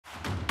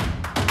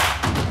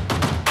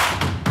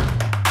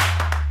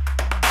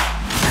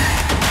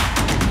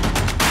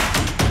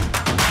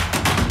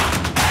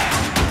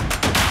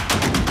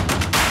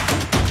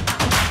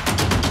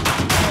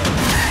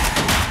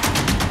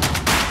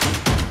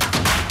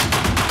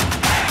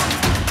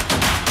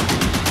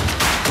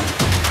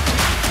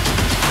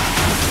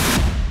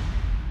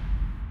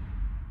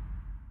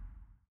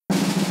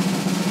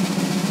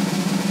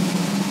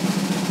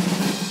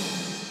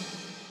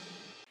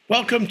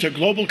Welcome to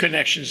Global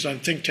Connections on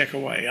ThinkTech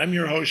Hawaii. I'm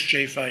your host,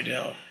 Jay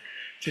Fidell.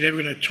 Today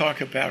we're going to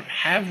talk about,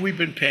 have we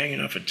been paying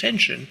enough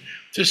attention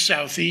to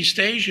Southeast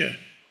Asia?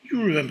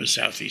 You remember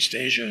Southeast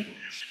Asia.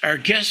 Our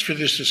guest for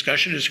this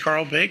discussion is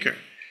Carl Baker,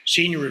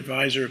 Senior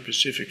Advisor at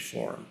Pacific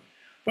Forum.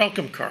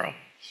 Welcome, Carl.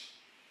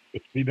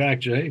 Good to be back,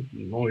 Jay.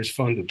 It's always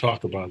fun to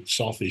talk about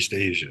Southeast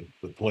Asia,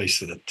 the place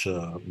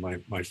that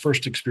my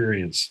first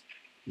experience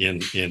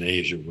in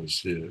Asia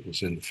was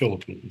in the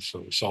Philippines.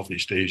 So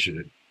Southeast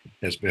Asia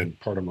has been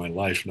part of my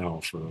life now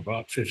for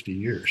about 50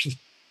 years.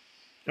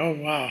 Oh,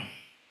 wow.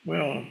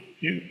 Well,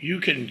 you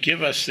can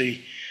give us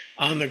the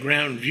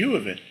on-the-ground view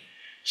of it.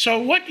 So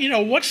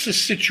what's the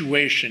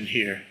situation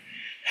here?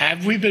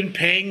 Have we been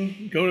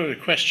paying, go to the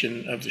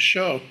question of the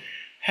show,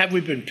 have we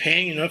been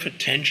paying enough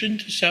attention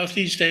to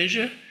Southeast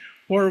Asia?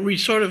 Or are we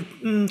sort of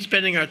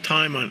spending our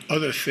time on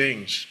other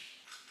things?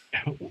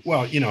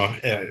 Well,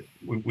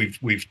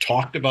 we've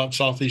talked about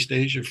Southeast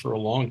Asia for a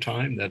long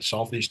time. That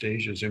Southeast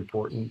Asia is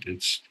important.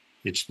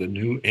 It's the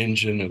new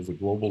engine of the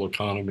global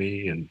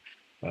economy, and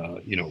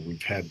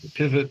we've had the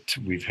pivot,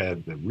 we've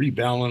had the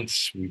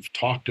rebalance. We've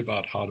talked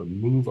about how to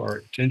move our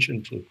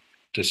attention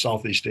to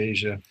Southeast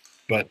Asia,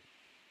 but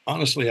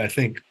honestly, I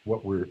think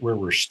where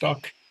we're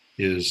stuck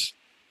is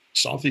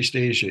Southeast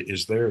Asia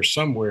is there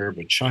somewhere,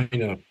 but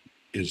China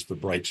is the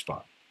bright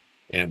spot,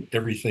 and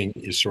everything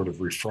is sort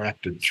of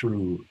refracted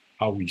through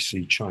how we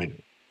see China,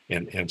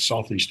 and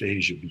Southeast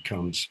Asia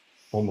becomes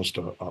almost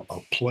a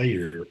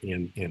player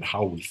in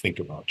how we think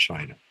about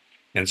China.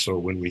 And so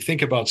when we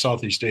think about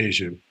Southeast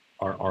Asia,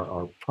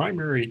 our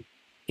primary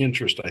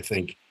interest, I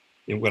think,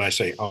 and when I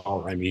say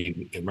our, I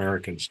mean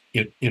Americans'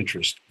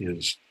 interest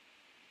is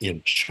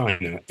in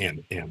China,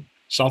 and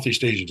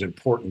Southeast Asia is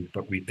important,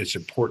 but it's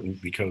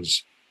important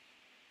because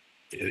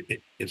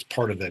it's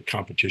part of that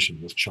competition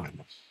with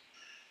China.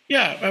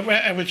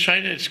 Yeah, with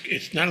China,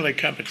 it's not only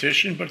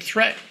competition, but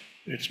threat.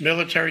 It's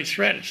military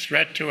threat. It's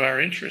threat to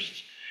our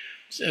interests.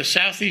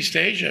 Southeast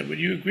Asia, would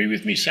you agree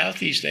with me?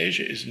 Southeast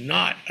Asia is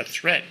not a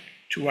threat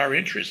to our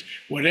interests.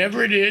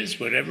 Whatever it is,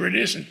 whatever it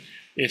isn't,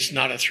 it's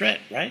not a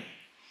threat, right?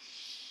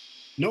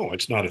 No,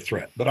 it's not a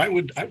threat. But I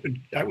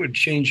would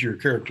change your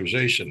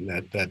characterization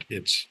that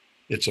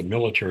it's a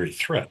military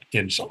threat.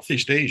 In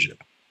Southeast Asia,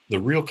 the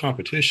real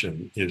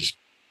competition is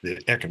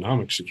the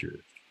economic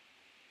security.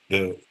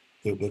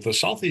 The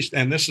Southeast,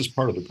 and this is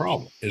part of the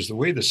problem, is the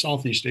way the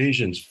Southeast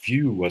Asians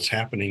view what's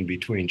happening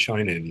between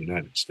China and the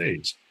United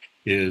States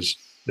is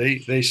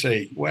they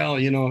say, well,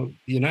 the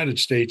United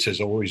States has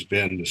always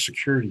been the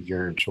security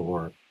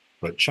guarantor,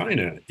 but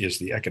China is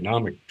the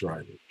economic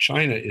driver.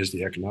 China is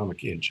the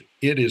economic engine.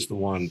 It is the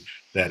one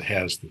that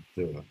has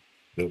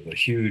the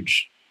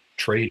huge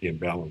trade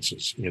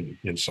imbalances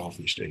in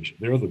Southeast Asia.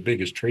 They're the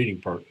biggest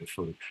trading partner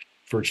for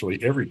virtually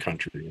every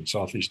country in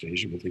Southeast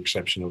Asia, with the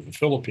exception of the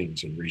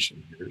Philippines in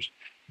recent years,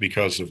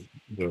 because of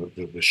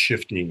the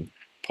shifting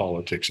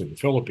politics in the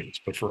Philippines.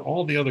 But for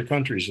all the other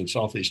countries in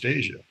Southeast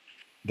Asia,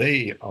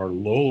 they are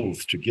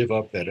loath to give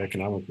up that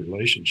economic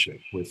relationship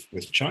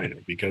with China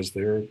because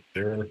their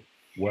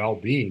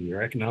well-being,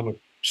 their economic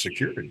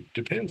security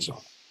depends on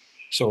it.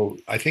 So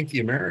I think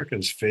the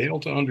Americans fail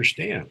to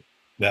understand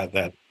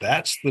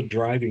that's the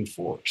driving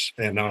force.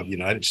 And now the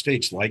United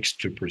States likes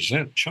to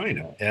present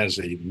China as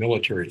a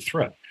military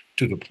threat,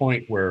 to the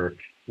point where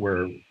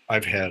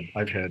I've had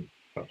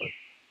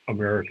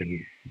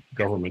American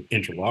government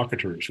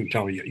interlocutors who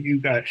tell me,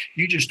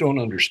 you just don't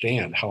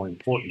understand how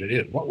important it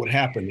is. What would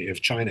happen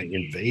if China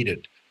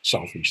invaded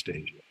Southeast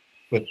Asia?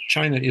 But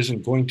China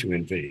isn't going to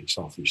invade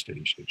Southeast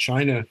Asia.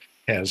 China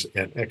has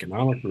an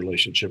economic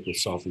relationship with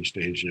Southeast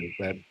Asia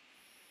that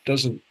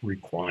doesn't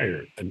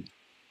require an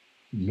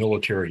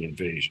military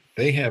invasion.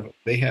 They have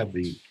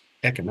the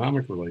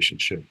economic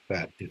relationship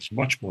that is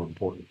much more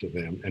important to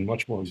them and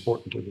much more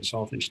important to the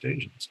Southeast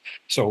Asians.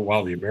 So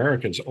while the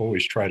Americans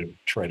always try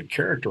to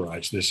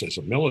characterize this as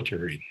a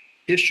military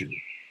issue,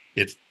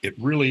 it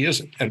really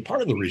isn't. And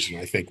part of the reason,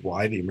 I think,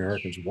 why the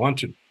Americans want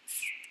to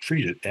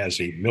treat it as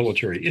a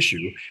military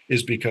issue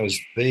is because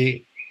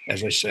they,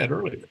 as I said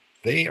earlier,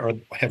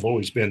 have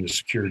always been the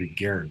security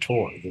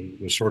guarantor,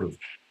 the sort of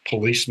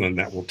policemen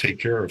that will take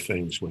care of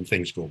things when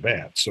things go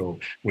bad. So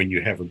when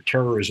you have a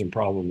terrorism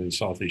problem in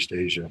Southeast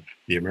Asia,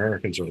 the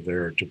Americans are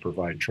there to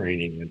provide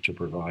training and to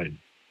provide,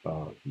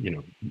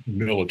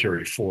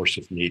 military force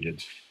if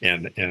needed,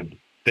 and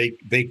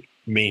they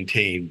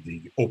maintain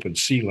the open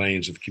sea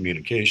lanes of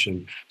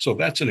communication. So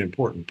that's an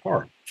important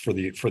part for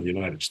the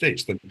United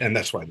States, and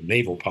that's why the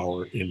naval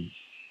power in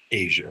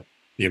Asia,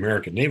 the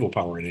American naval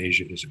power in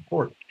Asia, is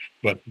important.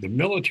 But the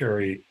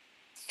military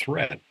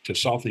threat to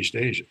Southeast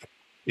Asia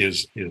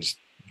is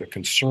the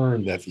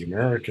concern that the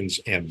Americans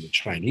and the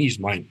Chinese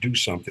might do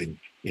something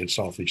in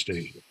Southeast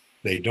Asia.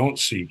 They don't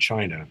see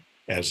China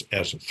as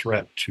a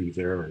threat to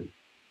their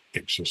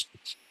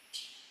existence.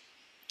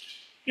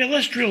 Yeah,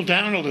 let's drill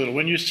down a little.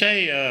 When you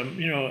say,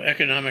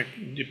 economic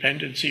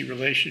dependency,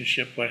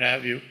 relationship, what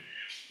have you,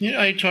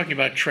 are you talking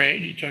about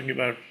trade? You're talking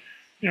about,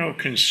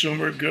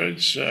 consumer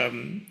goods? You're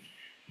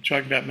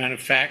talking about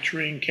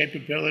manufacturing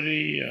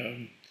capability?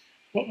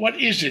 What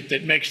is it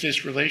that makes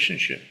this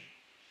relationship?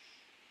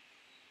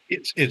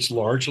 It's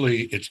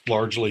largely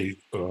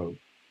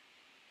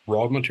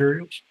raw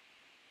materials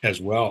as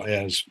well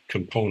as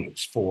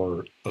components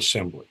for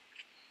assembly.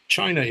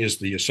 China is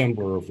the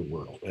assembler of the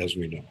world, as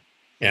we know,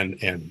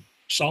 and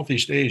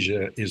Southeast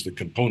Asia is the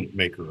component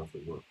maker of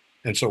the world.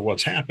 And so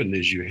what's happened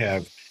is you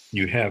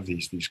have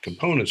these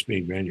components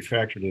being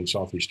manufactured in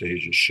Southeast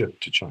Asia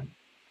shipped to China.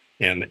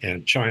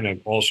 And China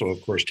also,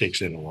 of course,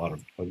 takes in a lot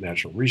of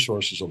natural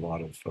resources, a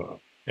lot of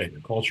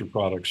agriculture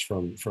products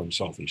from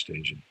Southeast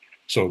Asia.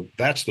 So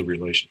that's the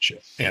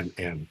relationship.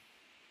 And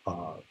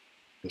uh,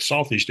 the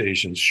Southeast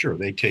Asians, sure,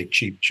 they take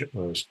cheap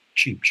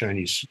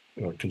Chinese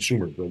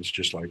consumer goods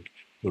just like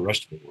the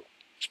rest of the world.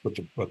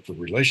 But the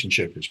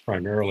relationship is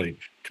primarily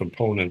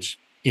components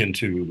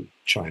into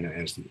China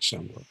as the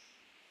assembler.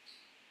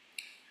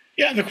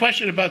 Yeah, the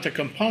question about the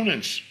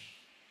components,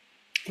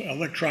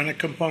 electronic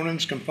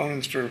components,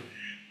 components for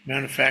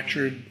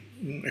manufactured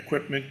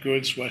equipment,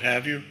 goods, what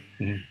have you.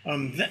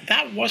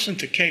 That wasn't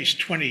the case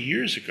 20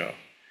 years ago.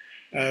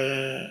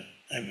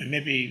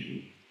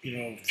 Maybe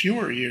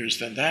fewer years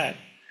than that.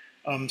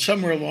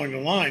 Somewhere along the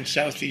line,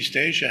 Southeast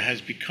Asia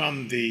has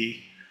become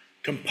the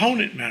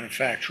component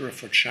manufacturer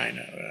for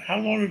China. How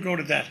long ago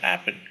did that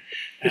happen?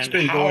 It's And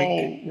been how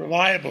going.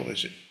 reliable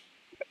is it?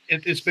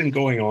 It's been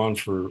going on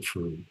for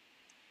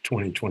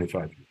 20,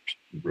 25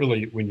 years.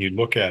 Really, when you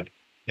look at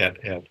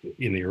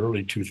in the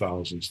early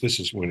 2000s, this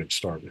is when it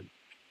started.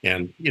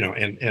 And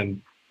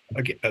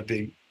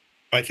again,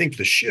 I think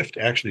the shift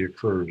actually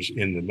occurs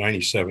in the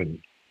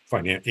 97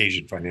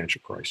 Asian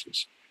financial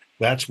crisis.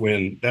 That's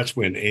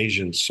when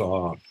Asians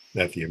saw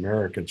that the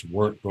Americans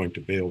weren't going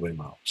to bail them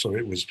out. So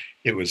it was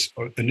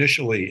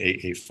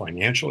initially a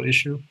financial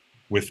issue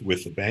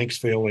with the banks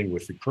failing,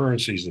 with the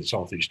currencies in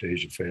Southeast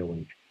Asia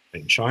failing,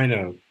 and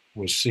China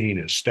was seen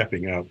as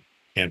stepping up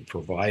and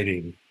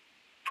providing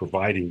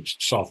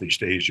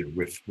Southeast Asia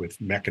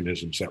with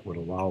mechanisms that would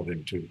allow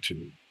them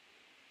to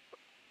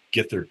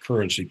get their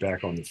currency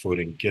back on the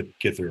footing,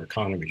 get their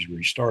economies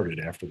restarted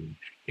after the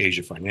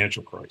Asia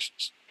financial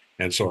crisis.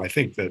 And so I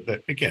think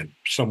that again,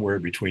 somewhere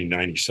between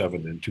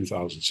 97 and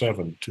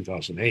 2007,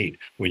 2008,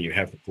 when you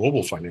have the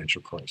global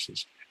financial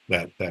crisis,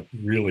 that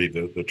really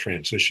the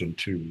transition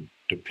to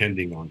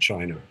depending on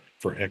China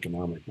for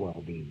economic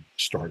well-being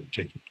started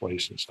taking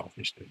place in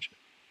Southeast Asia.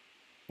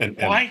 And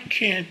Why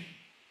can't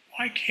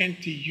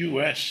the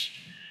U.S.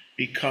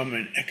 become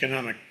an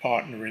economic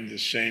partner in the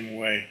same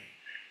way?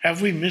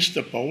 Have we missed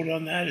the boat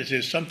on that? Is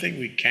there something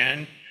we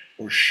can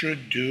or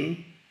should do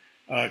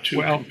to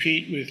well,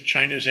 compete with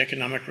China's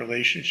economic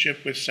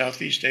relationship with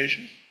Southeast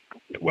Asia?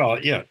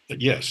 yeah,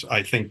 yes,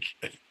 I think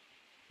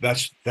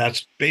that's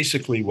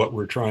basically what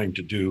we're trying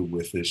to do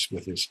with this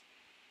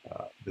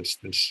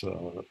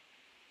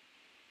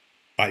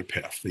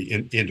IPEF,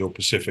 the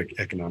Indo-Pacific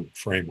Economic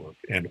Framework,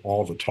 and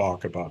all the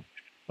talk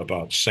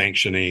about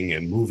sanctioning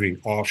and moving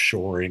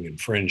offshoring and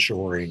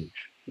friendshoring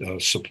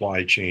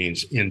supply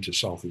chains into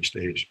Southeast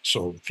Asia.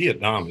 So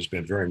Vietnam has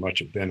been very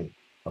much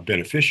a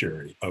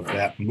beneficiary of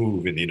that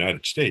move in the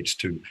United States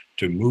to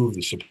move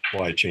the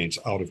supply chains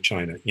out of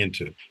China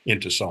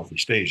into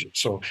Southeast Asia.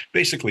 So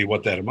basically,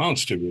 what that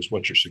amounts to is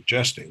what you're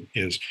suggesting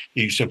is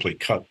you simply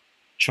cut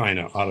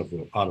China out of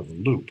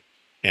the loop,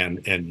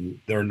 and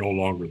they're no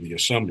longer the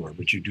assembler,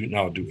 but you do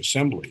now do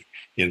assembly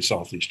in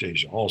Southeast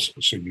Asia also.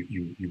 So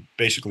you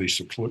basically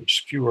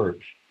secure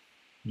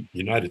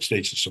United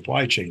States'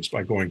 supply chains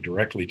by going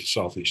directly to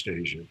Southeast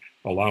Asia,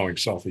 allowing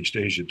Southeast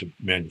Asia to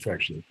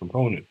manufacture the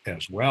component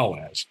as well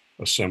as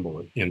assemble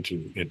it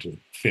into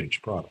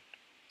finished product.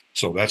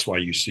 So that's why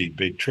you see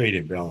big trade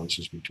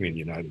imbalances between the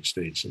United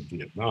States and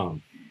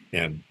Vietnam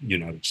and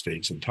United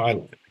States and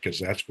Thailand, because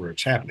that's where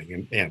it's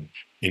happening, and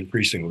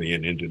increasingly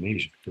in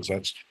Indonesia,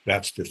 because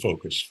that's the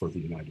focus for the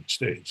United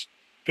States.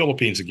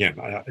 Philippines, again,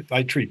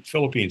 I treat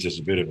Philippines as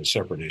a bit of a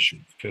separate issue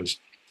because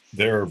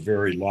they're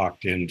very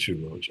locked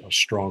into a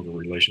stronger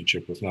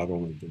relationship with not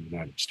only the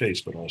United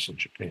States but also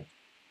Japan,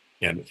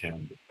 and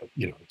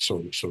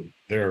so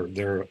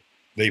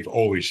they've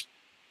always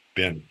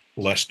been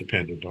less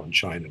dependent on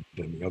China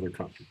than the other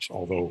countries.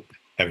 Although,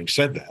 having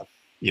said that,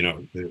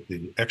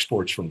 the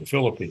exports from the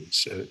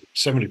Philippines,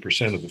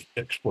 70% of the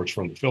exports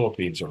from the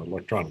Philippines are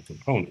electronic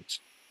components,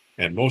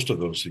 and most of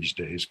those these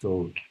days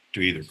go to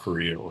either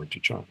Korea or to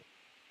China.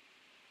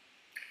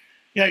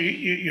 Yeah,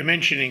 you're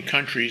mentioning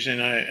countries,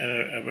 and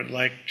I would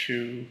like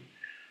to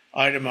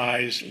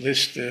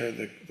list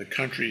the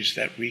countries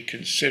that we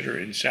consider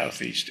in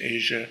Southeast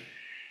Asia,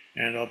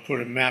 and I'll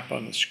put a map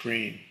on the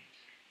screen.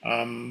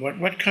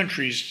 What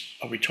countries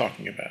are we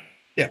talking about?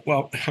 Yeah,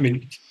 well, I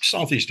mean,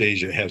 Southeast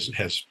Asia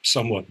has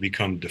somewhat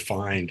become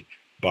defined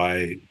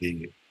by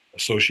the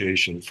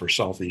Association for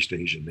Southeast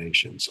Asian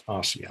Nations,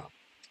 ASEAN,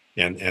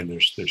 and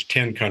there's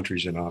 10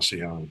 countries in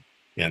ASEAN,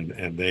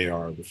 and they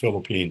are the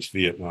Philippines,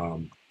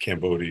 Vietnam,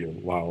 Cambodia,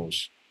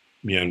 Laos,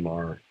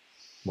 Myanmar,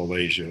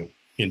 Malaysia,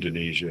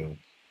 Indonesia,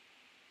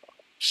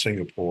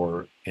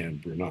 Singapore,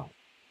 and Brunei.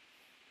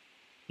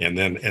 And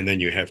then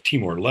you have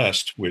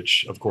Timor-Leste,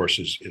 which of course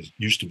is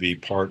used to be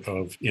part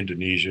of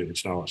Indonesia.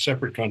 It's now a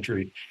separate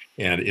country,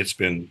 and it's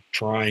been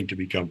trying to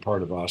become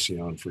part of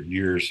ASEAN for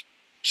years.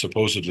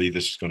 Supposedly,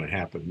 this is going to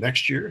happen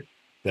next year.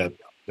 That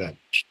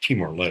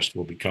Timor-Leste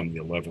will become the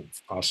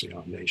 11th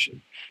ASEAN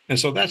nation, and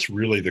so that's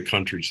really the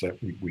countries that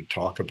we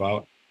talk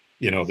about.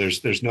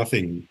 There's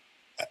nothing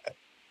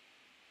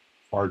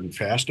hard and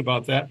fast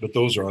about that, but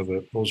those are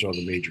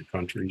the major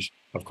countries.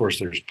 Of course,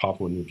 there's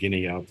Papua New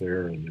Guinea out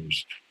there, and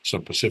there's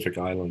some Pacific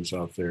islands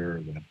out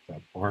there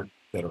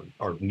that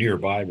are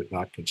nearby but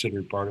not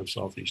considered part of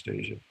Southeast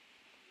Asia.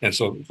 And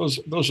so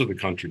those are the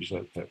countries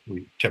that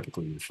we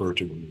typically refer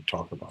to when we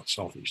talk about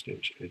Southeast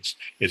Asia.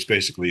 It's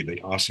basically the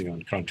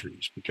ASEAN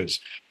countries, because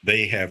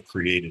they have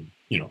created,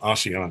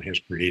 ASEAN has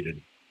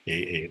created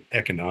a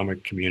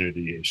economic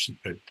community,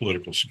 a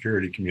political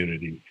security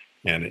community,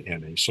 and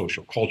a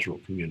social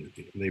cultural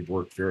community. And they've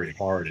worked very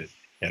hard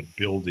at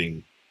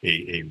building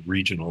a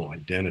regional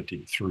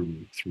identity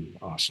through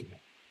ASEAN.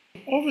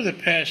 Over the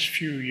past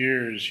few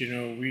years,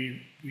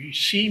 we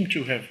seem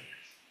to have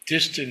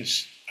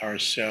distanced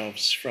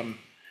ourselves from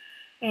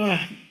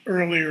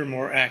earlier,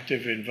 more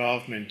active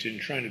involvement in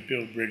trying to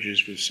build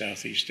bridges with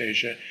Southeast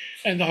Asia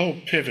and the whole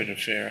pivot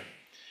affair.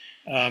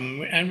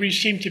 And we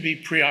seem to be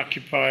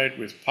preoccupied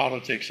with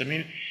politics. I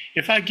mean,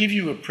 if I give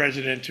you a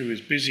president who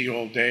is busy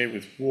all day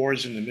with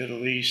wars in the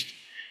Middle East,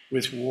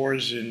 with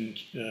wars in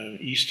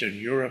Eastern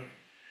Europe,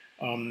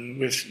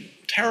 with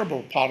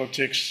terrible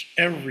politics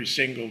every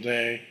single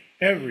day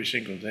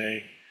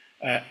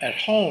at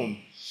home,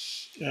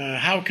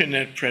 how can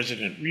that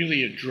president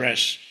really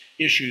address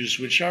issues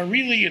which are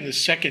really in the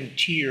second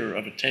tier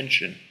of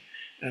attention,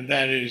 and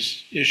that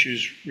is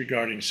issues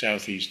regarding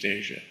Southeast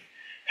Asia?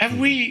 Have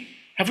we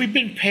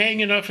been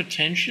paying enough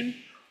attention,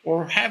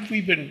 or have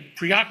we been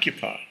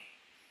preoccupied?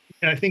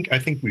 And I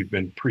think we've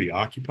been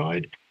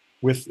preoccupied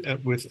with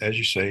as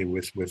you say,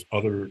 with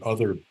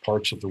other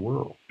parts of the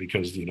world,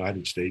 because the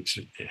United States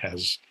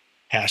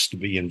has to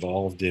be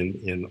involved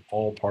in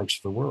all parts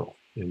of the world,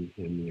 in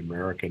the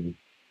American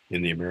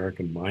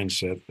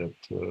mindset that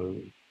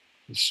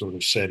sort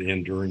of set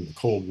in during the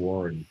Cold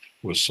War and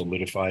was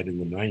solidified in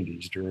the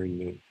 90s during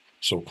the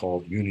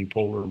so-called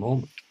unipolar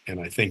moment. And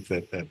I think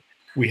that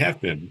we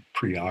have been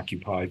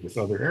preoccupied with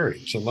other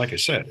areas. And like I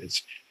said,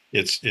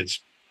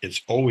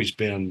 it's always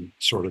been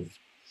sort of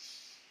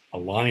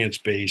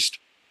alliance-based,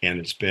 and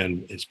it's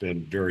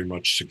been very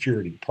much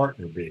security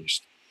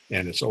partner-based,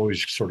 and it's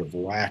always sort of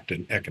lacked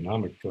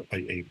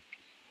a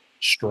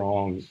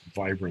strong,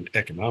 vibrant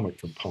economic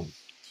component.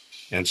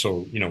 And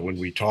so, when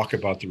we talk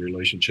about the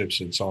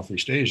relationships in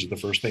Southeast Asia, the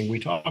first thing we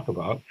talk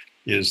about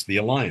is the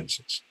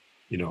alliances.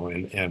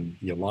 And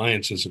the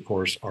alliances, of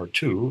course, are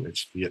two.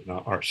 It's the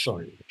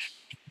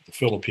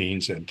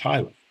Philippines and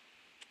Thailand.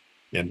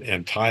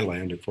 And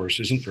Thailand, of course,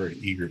 isn't very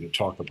eager to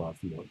talk about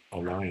the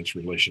alliance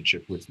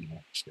relationship with the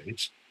United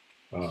States.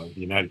 The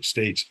United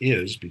States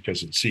is,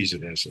 because it sees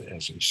it as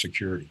a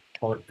security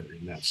partner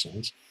in that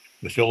sense.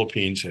 The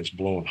Philippines has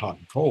blown hot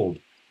and cold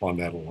on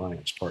that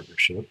alliance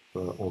partnership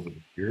over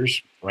the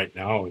years. Right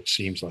now, it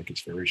seems like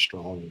it's very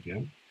strong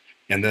again.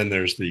 And then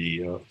there's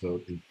the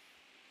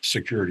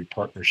security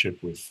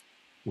partnership with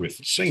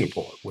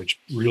Singapore, which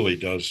really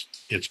does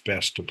its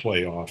best to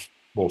play off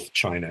both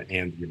China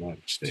and the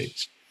United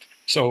States.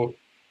 So,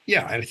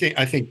 yeah, I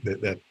think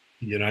that the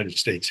United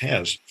States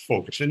has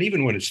focused, and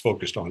even when it's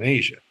focused on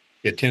Asia,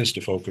 it tends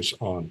to focus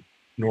on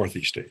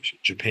Northeast Asia,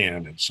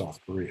 Japan and South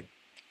Korea.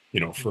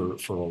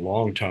 For a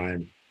long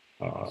time,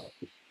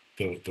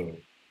 the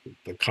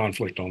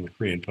conflict on the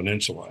Korean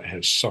Peninsula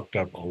has sucked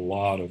up a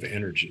lot of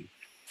energy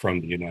from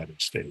the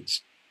United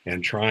States,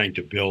 and trying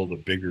to build a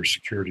bigger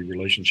security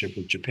relationship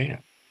with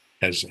Japan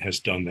has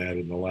done that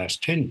in the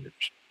last 10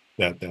 years.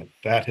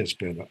 That has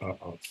been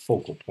a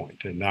focal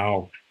point. And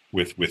now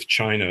with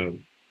China,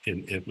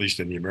 at least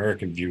in the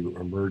American view,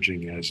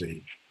 emerging as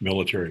a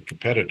military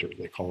competitor,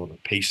 they call it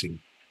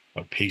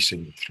a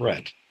pacing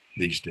threat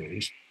these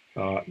days.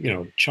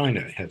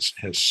 China has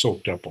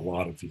soaked up a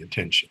lot of the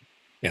attention,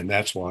 and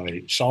that's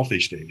why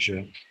Southeast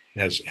Asia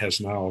has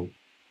now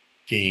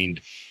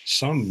gained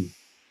some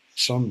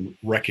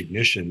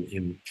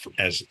recognition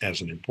as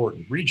an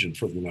important region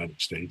for the United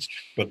States,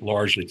 but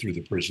largely through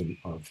the prism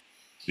of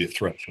the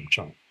threat from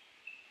China.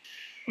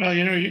 Well,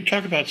 you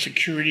talk about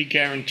security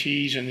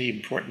guarantees and the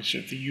importance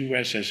of the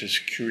U.S. as a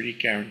security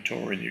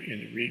guarantor in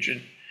the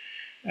region.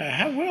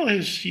 How well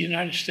has the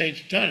United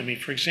States done? I mean,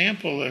 for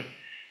example,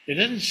 it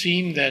doesn't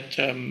seem that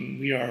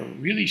we are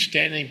really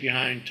standing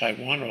behind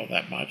Taiwan all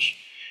that much,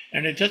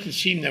 and it doesn't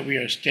seem that we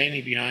are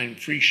standing behind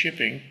free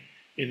shipping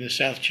in the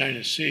South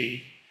China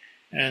Sea.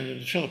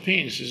 And the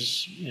Philippines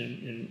is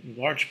in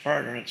large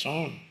part on its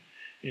own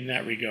in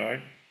that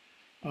regard.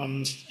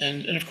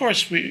 And of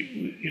course,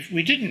 if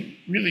we didn't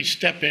really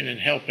step in and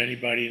help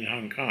anybody in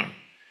Hong Kong.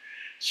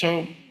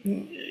 So,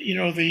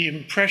 the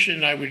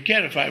impression I would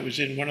get if I was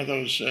in one of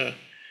those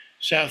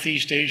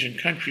Southeast Asian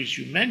countries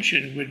you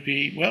mentioned would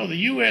be, well, the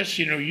U.S.,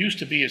 used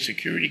to be a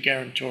security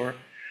guarantor,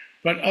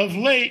 but of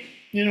late,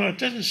 it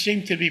doesn't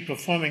seem to be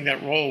performing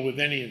that role with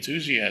any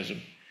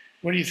enthusiasm.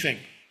 What do you think?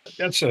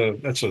 That's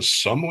a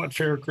somewhat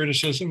fair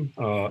criticism.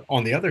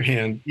 On the other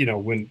hand,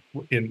 when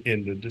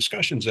in the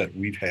discussions that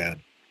we've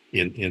had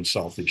in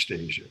Southeast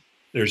Asia,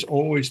 there's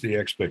always the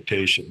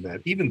expectation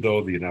that even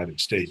though the United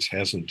States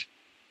hasn't,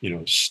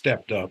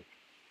 stepped up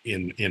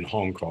in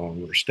Hong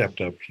Kong or stepped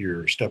up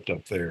here, or stepped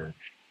up there,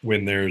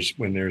 when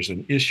there's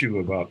an issue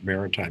about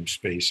maritime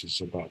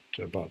spaces,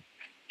 about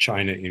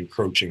China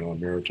encroaching on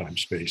maritime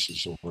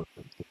spaces or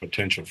the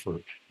potential for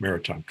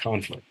maritime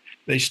conflict,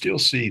 they still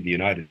see the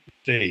United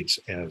States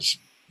as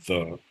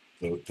the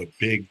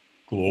big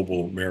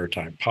global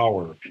maritime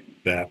power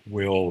that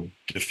will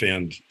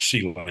defend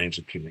sea lanes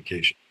of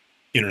communication,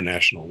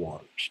 international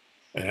waters,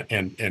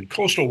 and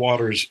coastal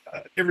waters.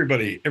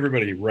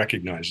 Everybody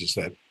recognizes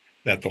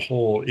that the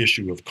whole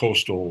issue of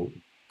coastal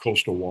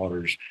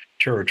waters,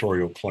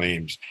 territorial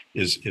claims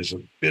is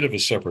a bit of a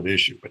separate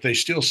issue, but they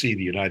still see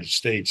the United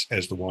States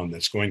as the one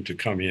that's going to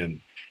come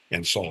in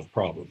and solve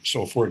problems.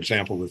 So, for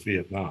example, with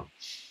Vietnam,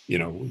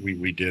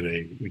 we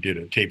did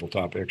a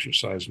tabletop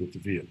exercise with the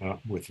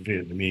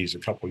Vietnamese a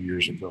couple of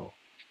years ago.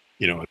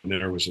 And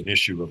there was an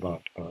issue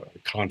about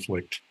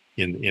conflict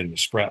in the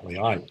Spratly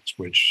Islands,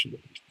 which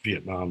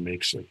Vietnam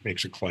makes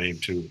a claim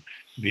to,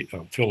 the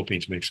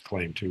Philippines makes a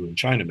claim to, and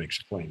China makes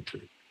a claim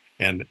to.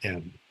 And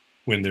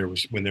when there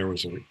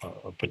was a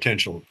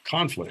potential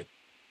conflict,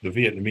 the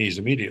Vietnamese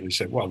immediately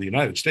said, "Well, the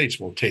United States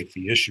will take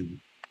the issue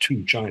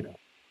to China,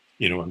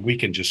 and we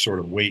can just sort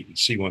of wait and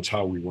see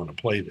how we want to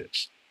play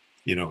this."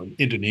 In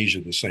Indonesia,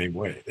 the same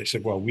way. They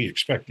said, "Well, we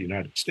expect the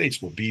United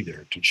States will be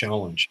there to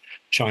challenge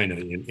China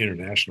in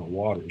international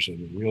waters,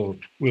 and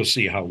we'll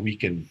see how we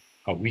can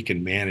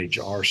manage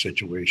our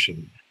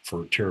situation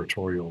for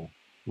territorial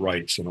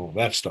rights and all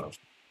that stuff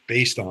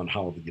based on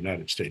how the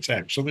United States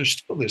acts." So there's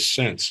still this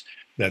sense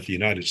that the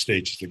United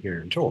States is the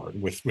guarantor.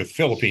 And with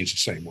Philippines the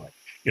same way,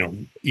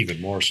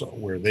 even more so,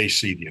 where they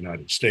see the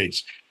United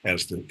States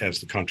as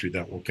the country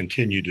that will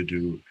continue to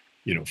do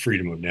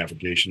freedom of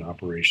navigation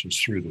operations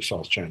through the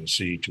South China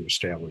Sea to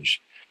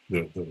establish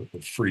the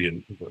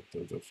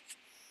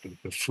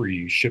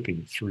free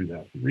shipping through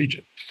that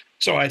region.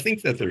 So I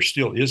think that there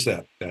still is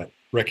that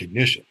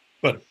recognition.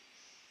 But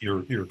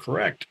you're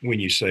correct when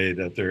you say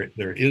that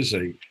there is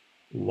a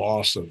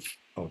loss of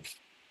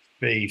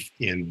faith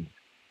in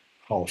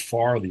how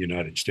far the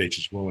United States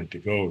is willing to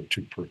go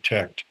to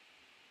protect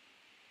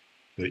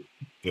the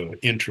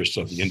interests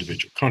of the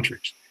individual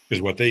countries.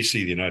 Because what they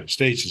see the United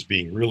States as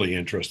being really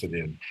interested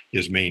in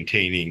is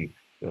maintaining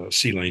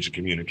sea lanes of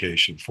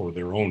communication for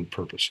their own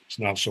purposes,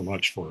 not so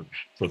much for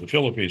the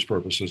Philippines'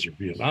 purposes or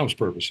Vietnam's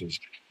purposes,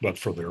 but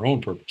for their own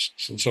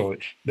purposes. And so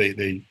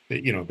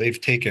they've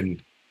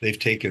taken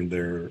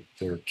their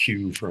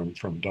cue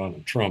from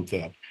Donald Trump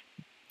that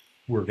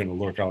we're going to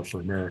look out for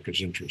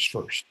America's interests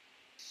first.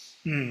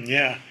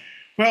 Yeah.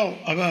 Well,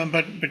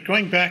 but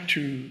going back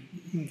to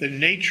the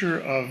nature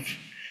of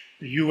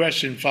the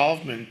U.S.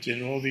 involvement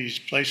in all these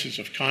places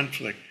of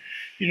conflict,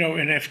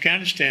 in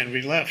Afghanistan,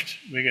 we left.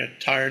 We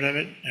got tired of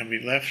it, and we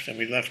left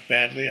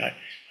badly, I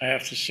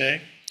have to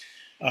say.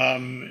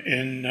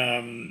 In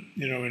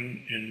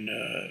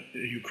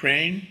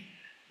Ukraine,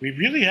 we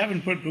really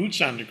haven't put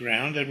boots on the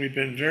ground, and we've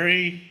been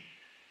very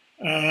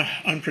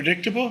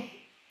unpredictable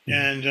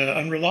and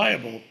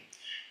unreliable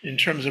in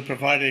terms of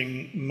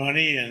providing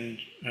money and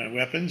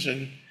weapons,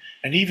 and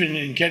even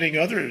in getting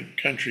other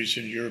countries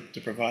in Europe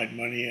to provide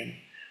money and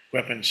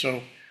weapons.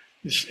 So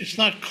it's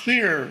not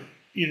clear,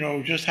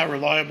 just how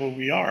reliable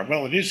we are.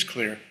 Well, it is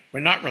clear. We're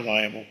not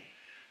reliable.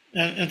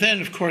 And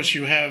then, of course,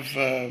 you have,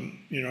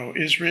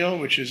 Israel,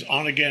 which is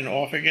on again,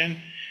 off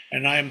again.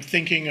 And I'm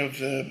thinking of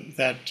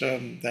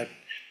that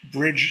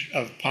bridge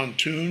of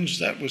pontoons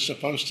that was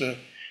supposed to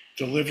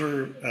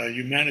deliver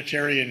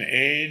humanitarian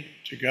aid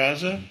to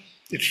Gaza.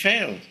 It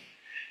failed.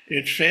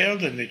 It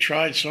failed, and they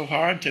tried so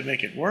hard to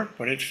make it work,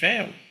 but it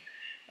failed.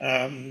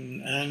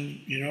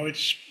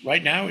 It's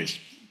right now it's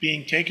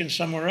being taken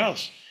somewhere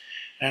else.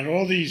 And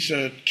all these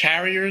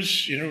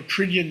carriers, $1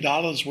 trillion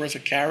worth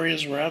of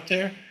carriers were out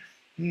there.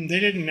 They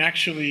didn't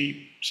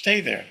actually stay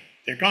there.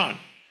 They're gone.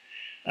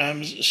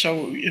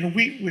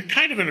 We're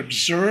kind of an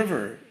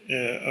observer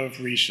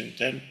of recent,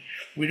 and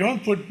we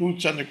don't put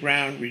boots on the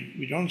ground.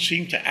 We don't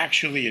seem to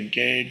actually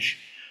engage.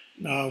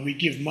 We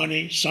give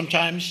money,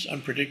 sometimes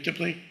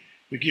unpredictably.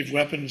 We give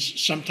weapons,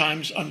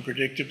 sometimes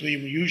unpredictably.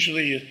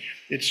 Usually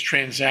it's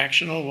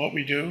transactional, what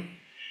we do.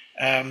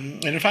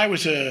 And if I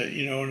was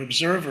an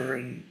observer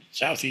in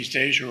Southeast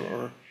Asia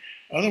or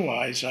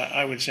otherwise,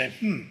 I would say,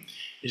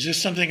 is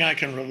this something I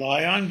can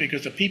rely on?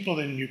 Because the people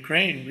in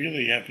Ukraine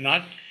really have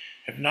not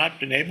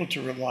been able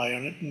to rely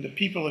on it. And the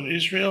people in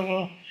Israel,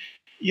 well,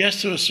 yes,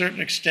 to a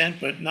certain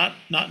extent, but not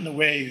in the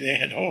way they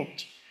had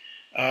hoped.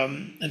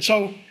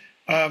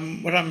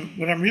 What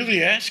I'm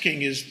really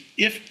asking is,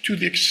 if to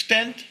the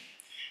extent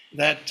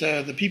that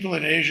the people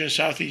in Asia,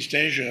 Southeast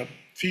Asia,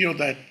 feel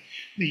that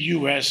the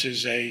U.S.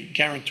 is a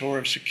guarantor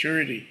of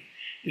security,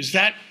 is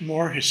that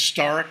more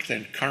historic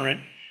than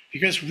current?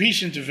 Because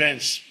recent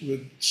events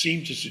would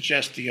seem to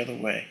suggest the other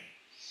way.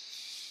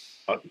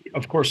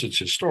 Of course, it's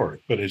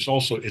historic, but it's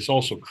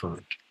also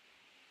current.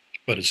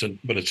 But it's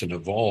an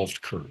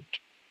evolved current,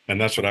 and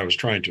that's what I was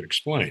trying to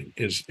explain.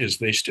 Is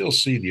they still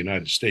see the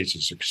United States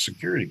as a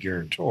security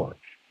guarantor,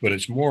 but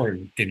it's more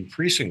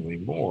increasingly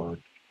more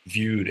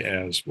viewed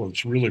as, well,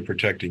 it's really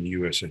protecting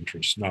U.S.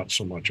 interests, not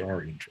so much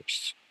our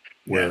interests.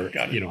 Yeah, Where,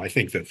 got it. I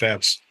think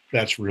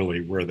that's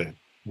really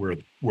where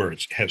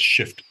it has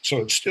shifted. So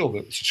it's still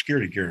a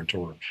security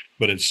guarantor,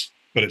 but it's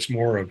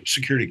more of a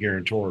security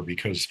guarantor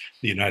because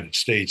the United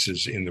States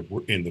is in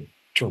the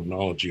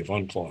terminology of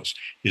UNCLOS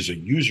is a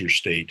user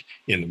state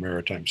in the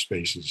maritime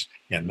spaces,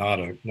 and not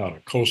a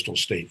coastal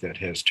state that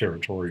has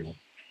territorial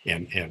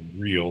and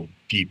real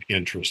deep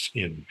interests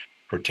in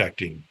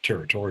protecting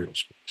territorial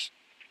space.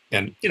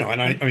 And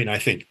I mean, I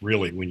think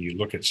really when you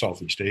look at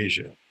Southeast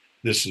Asia,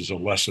 this is a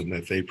lesson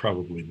that they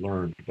probably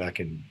learned back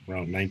in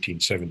around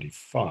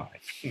 1975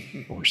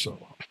 or so.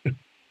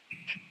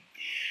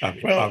 I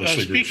mean, Well,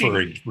 obviously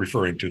speaking,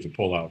 referring to the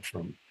pullout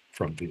from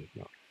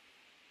Vietnam.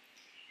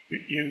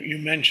 you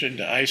mentioned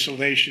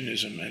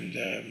isolationism, and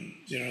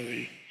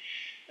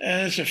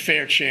there's a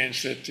fair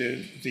chance that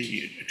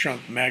the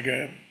Trump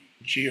MAGA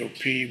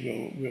GOP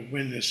will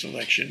win this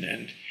election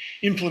and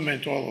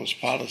implement all those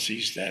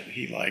policies that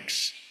he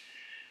likes,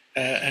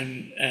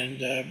 and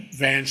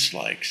Vance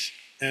likes,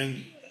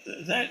 and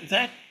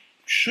that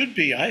should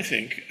be, I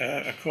think,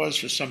 a cause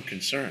for some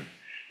concern,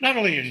 not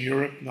only in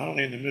Europe, not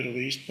only in the Middle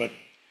East, but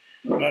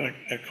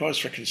a cause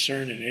for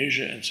concern in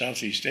Asia and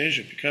Southeast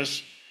Asia,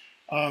 because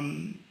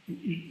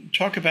you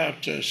talk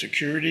about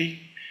security,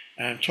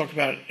 talk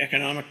about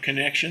economic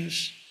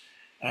connections,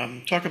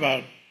 talk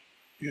about,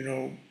 you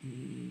know,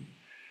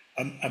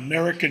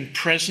 American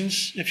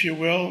presence, if you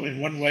will,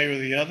 in one way or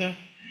the other.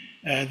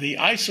 The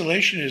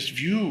isolationist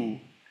view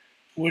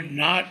would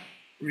not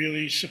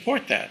really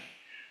support that.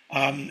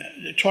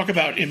 Talk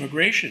about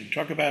immigration,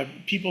 talk about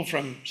people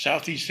from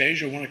Southeast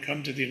Asia want to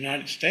come to the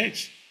United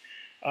States.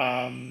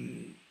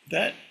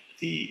 That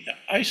the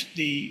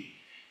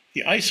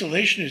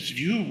isolationist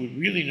view would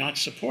really not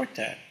support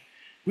that.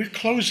 We're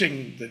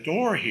closing the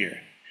door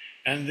here,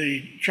 and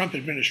the Trump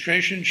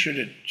administration, should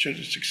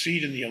it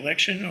succeed in the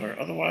election or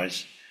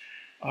otherwise,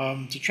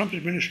 the Trump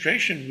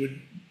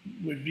administration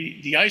would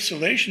be, the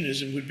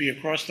isolationism would be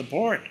across the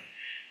board,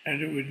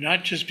 and it would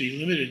not just be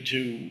limited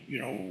to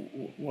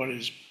what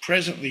is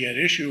presently at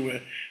issue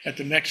at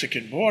the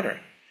Mexican border.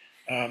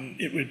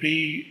 It would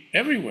be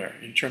everywhere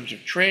in terms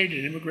of trade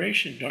and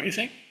immigration, don't you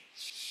think?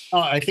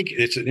 I think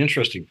it's an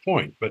interesting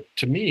point, but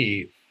to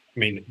me, I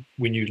mean,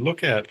 when you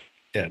look at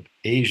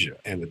Asia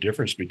and the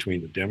difference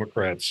between the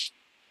Democrats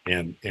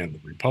and the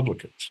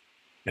Republicans,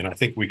 and I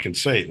think we can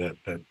say that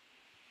the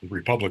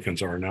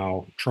Republicans are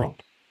now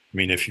Trump. I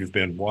mean, if you've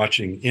been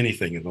watching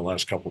anything in the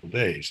last couple of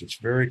days, it's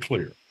very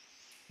clear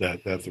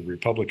that the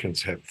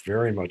Republicans have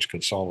very much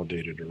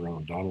consolidated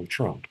around Donald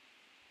Trump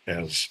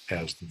as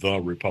the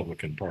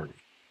Republican Party.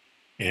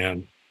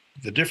 And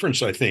the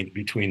difference, I think,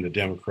 between the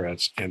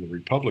Democrats and the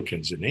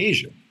Republicans in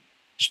Asia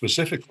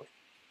specifically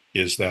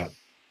is that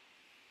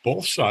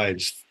both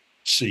sides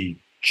see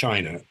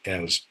China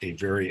as a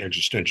very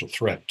existential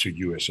threat to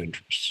U.S.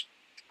 interests.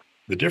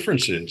 The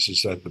difference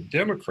is that the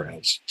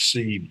Democrats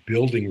see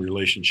building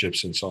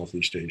relationships in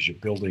Southeast Asia,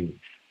 building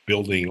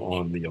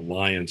on the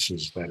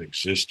alliances that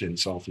exist in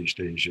Southeast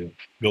Asia,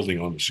 building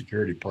on the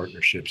security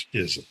partnerships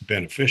is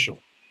beneficial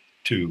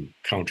to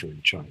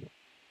countering China.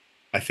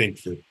 I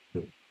think that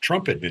the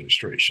Trump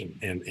administration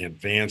and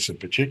Vance in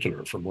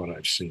particular, from what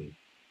I've seen,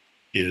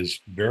 is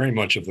very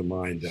much of the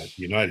mind that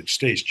the United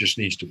States just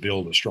needs to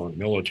build a strong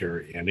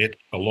military, and it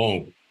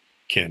alone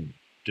can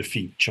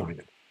defeat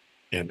China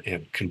and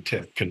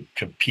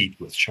compete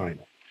with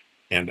China.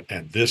 And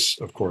this,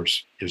 of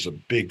course, is a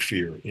big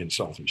fear in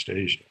Southeast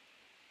Asia,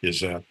 is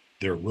that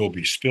there will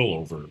be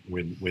spillover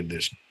when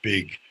this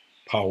big,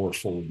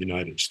 powerful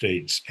United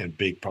States and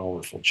big,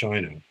 powerful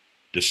China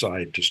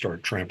decide to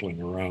start trampling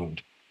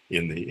around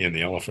in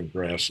the elephant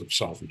grass of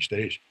Southeast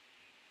Asia.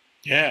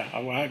 Yeah,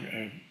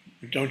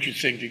 don't you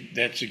think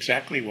that's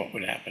exactly what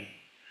would happen?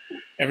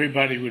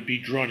 Everybody would be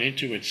drawn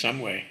into it some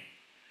way.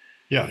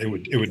 Yeah, it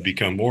would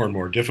become more and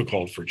more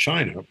difficult for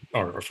China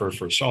or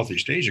for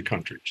Southeast Asia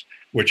countries,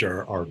 which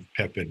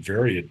have been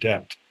very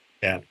adept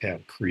at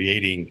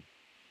creating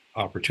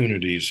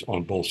opportunities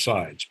on both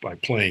sides by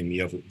playing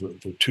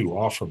the two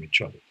off from each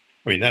other.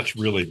 I mean, that's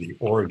really the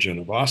origin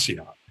of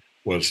ASEAN.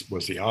 Was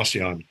the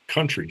ASEAN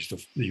countries,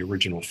 the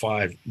original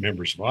 5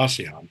 members of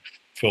ASEAN,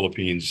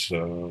 Philippines,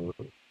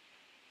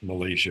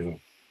 Malaysia,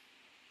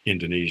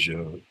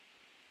 Indonesia,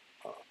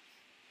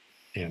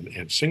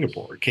 and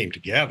Singapore came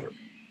together,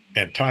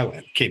 and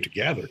Thailand came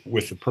together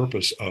with the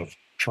purpose of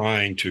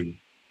trying to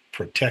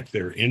protect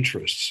their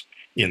interests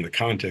in the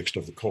context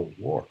of the Cold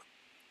War.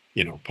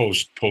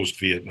 Post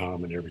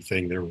Vietnam and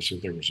everything, there was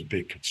a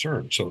big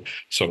concern. So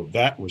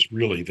that was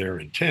really their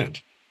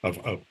intent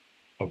of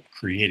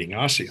creating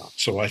ASEAN.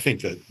 So I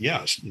think that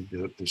yes,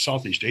 the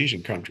Southeast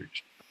Asian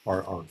countries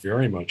are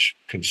very much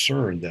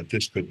concerned that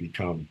this could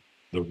become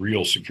the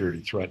real security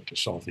threat to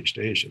Southeast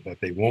Asia,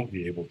 that they won't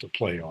be able to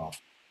play off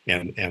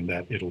and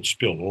that it'll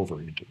spill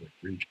over into the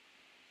region.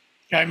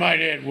 I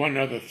might add one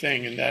other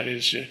thing, and that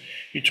is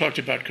you talked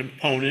about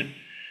component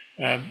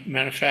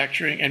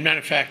manufacturing and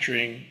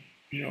manufacturing,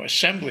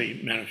 assembly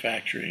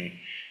manufacturing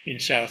in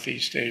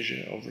Southeast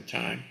Asia over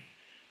time.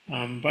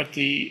 But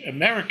the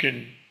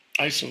American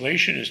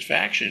isolationist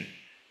faction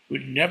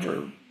would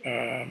never,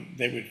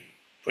 they would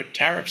put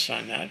tariffs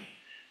on that.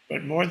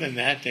 But more than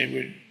that, they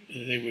would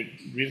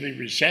really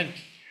resent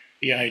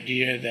the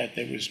idea that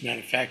there was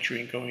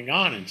manufacturing going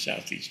on in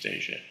Southeast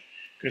Asia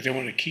because they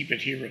want to keep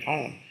it here at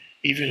home,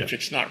 even if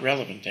it's not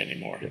relevant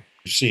anymore. Yeah.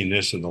 We've seen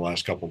this in the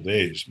last couple of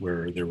days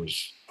where there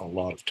was a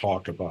lot of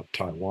talk about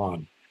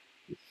Taiwan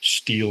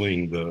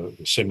stealing the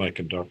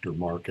semiconductor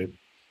market,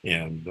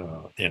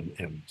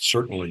 and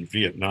certainly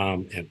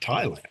Vietnam and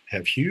Thailand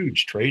have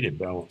huge trade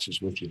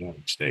imbalances with the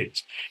United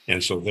States,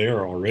 and so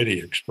they're already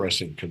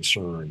expressing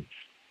concern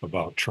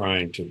about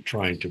trying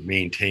to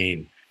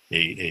maintain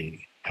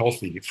a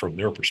healthy, from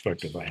their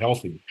perspective, a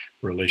healthy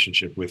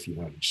relationship with the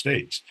United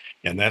States,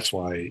 and that's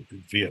why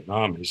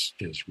Vietnam is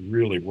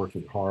really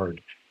working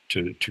hard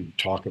to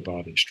talk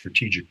about a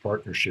strategic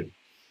partnership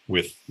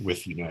with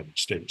the United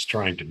States,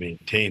 trying to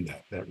maintain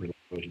that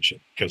relationship,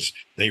 because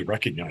they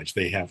recognize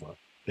they have a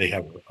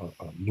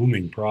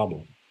looming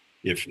problem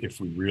if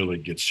we really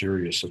get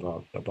serious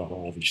about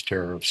all these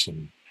tariffs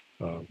and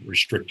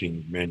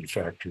restricting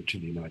manufacture to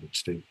the United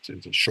States, to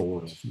the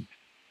shore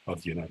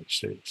of the United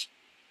States.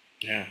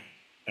 Yeah,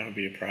 that would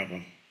be a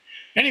problem.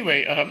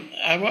 Anyway,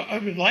 I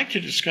would like to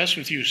discuss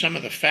with you some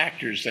of the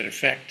factors that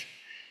affect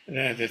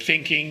the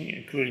thinking,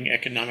 including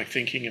economic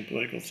thinking and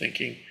political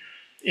thinking,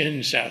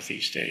 in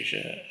Southeast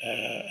Asia.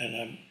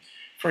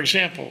 For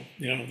example,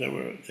 there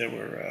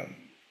were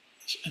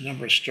a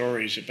number of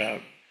stories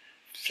about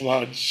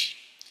floods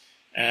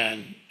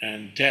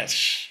and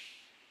deaths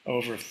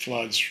over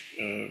floods,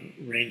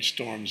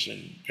 rainstorms,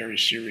 and very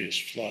serious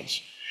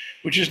floods,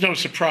 which is no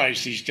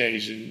surprise these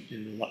days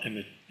in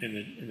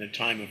the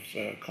time of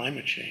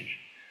climate change.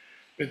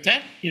 But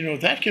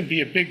that can be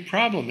a big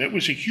problem. It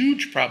was a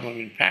huge problem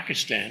in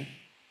Pakistan.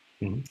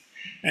 Mm-hmm.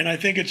 And I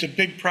think it's a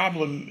big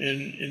problem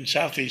in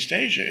Southeast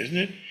Asia, isn't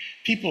it?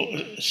 People,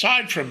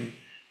 aside from,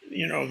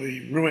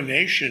 the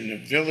ruination of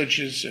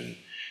villages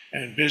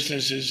and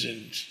businesses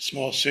and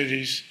small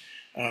cities,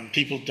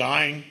 people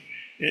dying,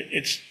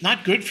 it's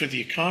not good for the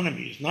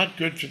economy. It's not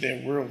good for their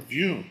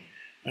worldview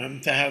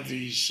to have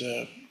these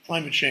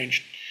climate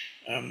change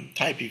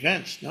type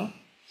events, no?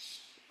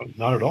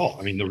 Not at all.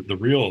 I mean, the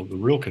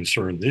real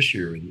concern this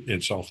year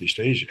in Southeast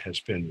Asia has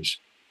been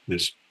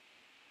this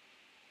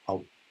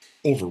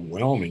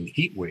overwhelming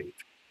heat wave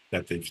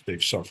that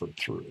they've suffered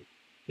through.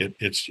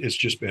 It's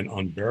just been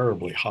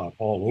unbearably hot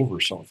all over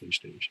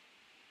Southeast Asia,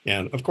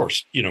 and of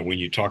course, when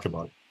you talk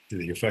about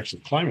the effects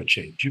of climate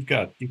change, you've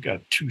got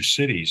two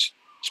cities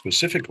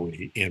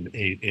specifically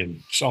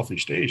in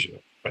Southeast Asia,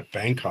 but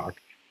Bangkok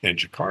and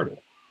Jakarta,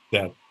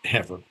 that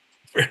have a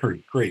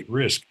very great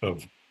risk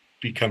of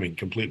becoming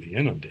completely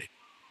inundated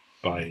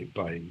by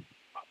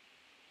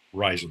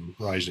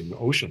rising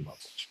ocean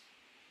levels.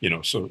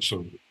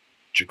 So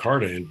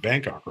Jakarta and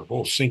Bangkok are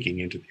both sinking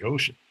into the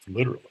ocean,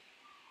 literally.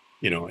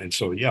 And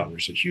so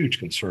there's a huge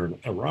concern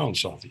around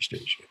Southeast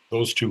Asia,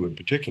 those two in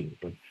particular,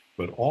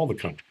 but all the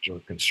countries are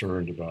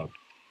concerned about.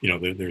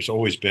 There's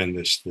always been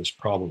this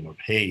problem of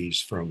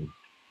haze from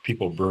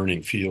people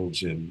burning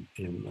fields in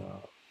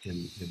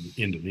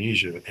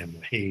Indonesia, and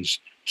the haze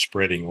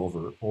spreading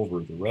over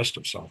the rest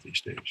of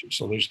Southeast Asia.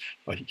 So there's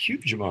a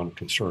huge amount of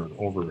concern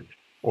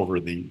over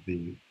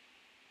the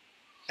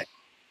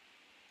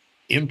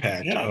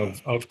impact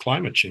of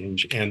climate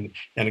change. And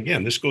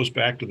again, this goes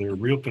back to their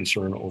real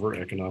concern over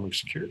economic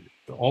security.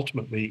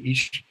 Ultimately,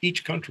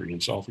 each country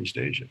in Southeast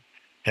Asia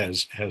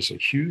has a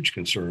huge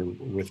concern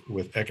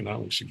with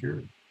economic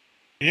security.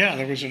 Yeah,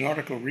 there was an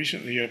article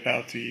recently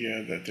about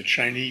the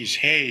Chinese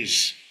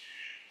haze.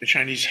 The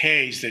Chinese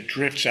haze that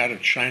drifts out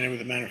of China with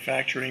the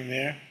manufacturing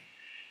there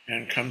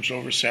and comes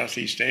over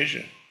Southeast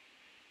Asia.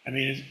 I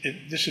mean,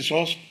 this is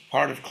also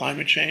part of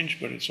climate change,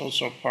 but it's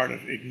also part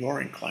of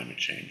ignoring climate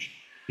change.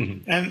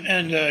 Mm-hmm.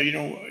 And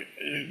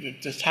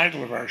the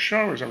title of our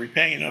show is, are we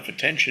paying enough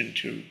attention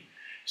to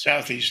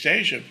Southeast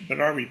Asia,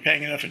 but are we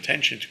paying enough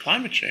attention to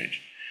climate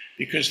change?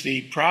 Because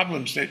the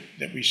problems that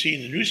we see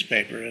in the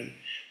newspaper,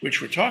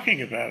 which we're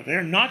talking about,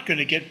 they're not going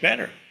to get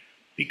better.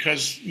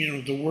 Because,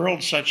 the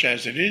world such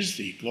as it is,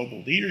 the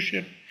global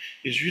leadership,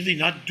 is really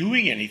not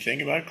doing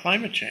anything about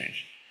climate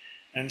change.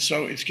 And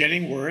so it's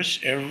getting worse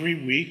every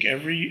week,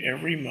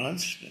 every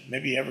month,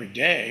 maybe every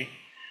day,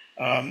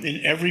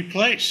 in every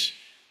place,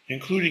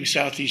 including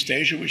Southeast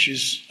Asia, which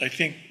is, I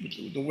think,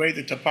 the way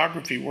the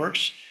topography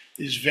works,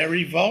 is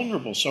very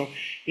vulnerable. So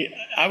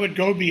I would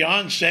go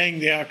beyond saying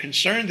they are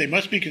concerned. They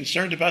must be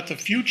concerned about the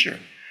future.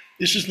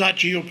 This is not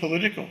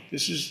geopolitical.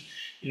 This is,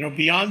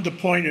 beyond the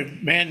point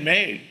of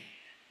man-made.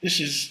 This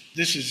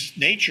is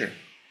nature,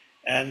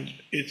 and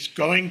it's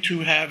going to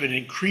have an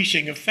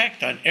increasing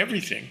effect on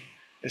everything,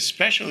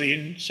 especially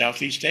in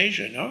Southeast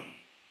Asia, no?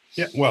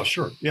 Yeah, well,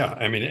 sure. Yeah.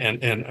 I mean,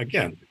 and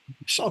again,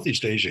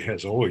 Southeast Asia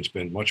has always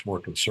been much more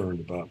concerned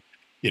about,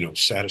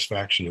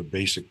 satisfaction of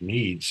basic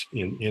needs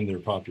in their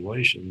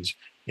populations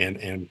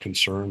and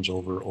concerns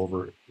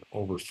over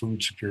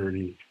food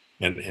security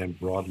and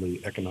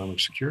broadly economic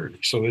security.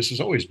 So this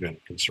has always been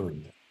a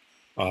concern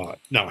there.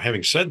 Now,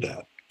 having said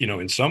that,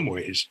 in some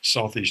ways,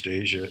 Southeast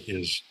Asia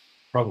is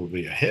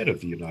probably ahead of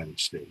the United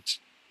States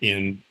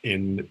in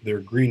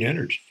their green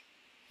energy.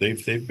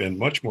 They've been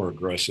much more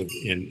aggressive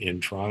in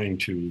trying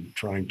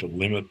to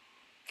limit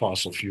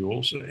fossil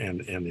fuels,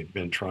 and they've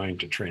been trying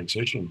to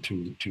transition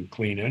to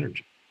clean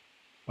energy.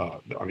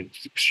 I mean,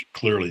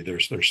 clearly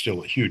there's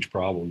still a huge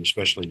problem,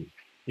 especially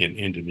in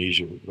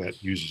Indonesia,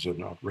 that uses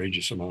an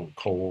outrageous amount of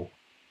coal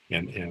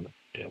and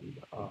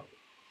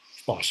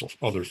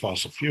other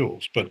fossil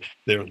fuels. But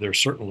they're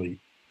certainly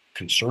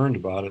concerned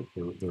about it.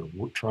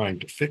 They're trying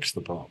to fix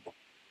the problem,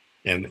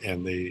 and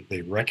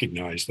they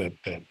recognize that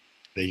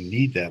they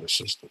need that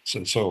assistance.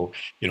 And so,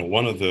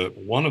 one of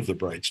the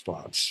bright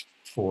spots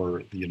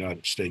for the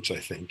United States, I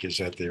think, is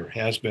that there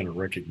has been a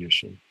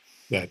recognition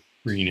that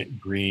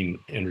green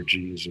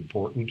energy is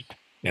important,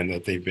 and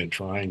that they've been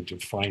trying to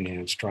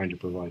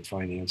provide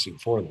financing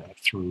for that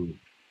through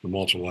the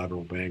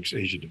multilateral banks,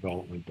 Asia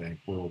Development Bank,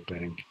 World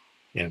Bank,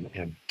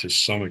 and to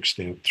some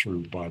extent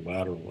through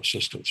bilateral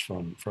assistance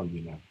from the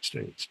United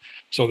States.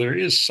 So there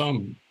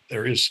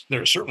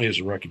certainly is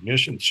a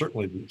recognition.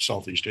 Certainly, the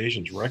Southeast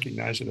Asians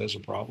recognize it as a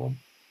problem,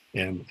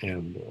 and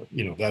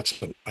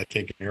that's I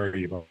think an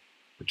area of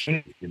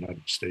opportunity in the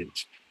United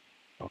States.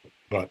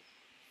 But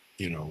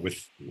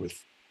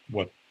with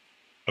what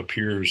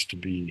appears to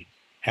be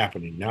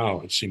happening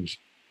now, it seems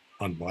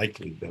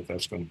unlikely that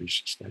that's going to be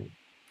sustained.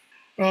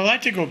 Well, I'd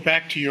like to go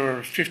back to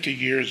your 50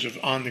 years of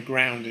on the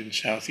ground in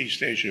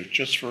Southeast Asia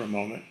just for a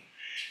moment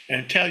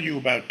and tell you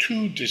about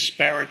two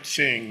disparate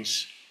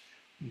things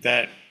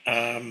that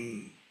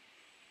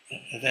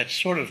that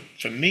sort of,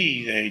 for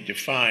me, they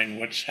define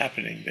what's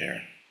happening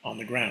there on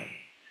the ground.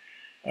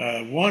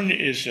 One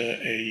is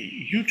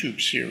a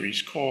YouTube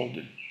series called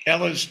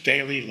Ella's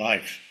Daily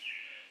Life.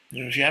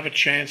 If you have a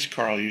chance,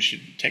 Carl, you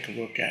should take a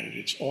look at it.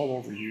 It's all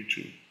over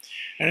YouTube.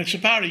 And it's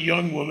about a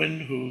young woman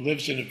who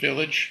lives in a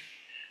village,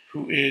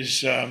 who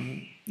is,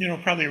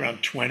 probably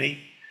around 20,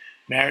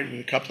 married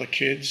with a couple of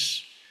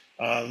kids,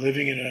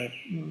 living in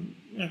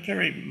a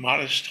very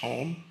modest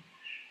home,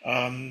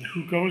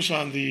 who goes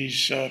on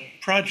these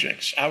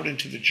projects out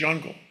into the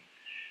jungle.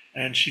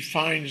 And she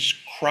finds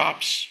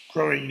crops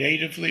growing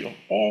natively of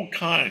all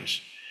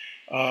kinds,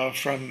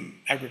 from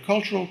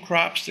agricultural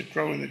crops that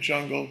grow in the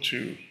jungle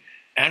to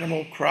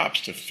animal crops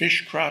to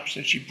fish crops,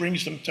 and she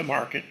brings them to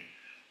market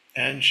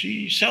and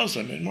she sells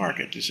them in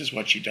market. This is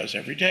what she does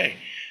every day.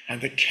 And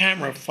the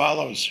camera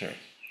follows her.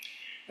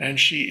 And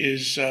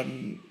there's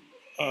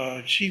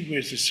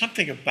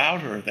something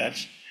about her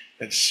that's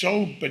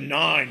so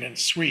benign and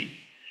sweet.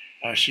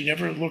 She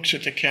never looks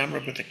at the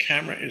camera, but the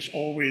camera is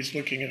always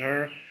looking at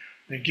her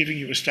and giving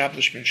you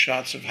establishment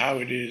shots of how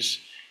it is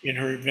in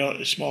her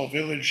small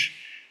village,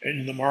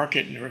 in the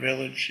market, in her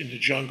village, in the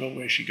jungle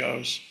where she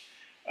goes.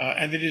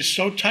 And it is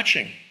so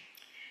touching,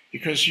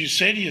 because you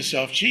say to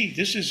yourself, gee,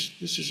 this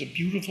is a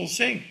beautiful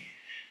thing.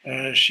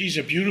 She's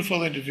a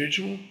beautiful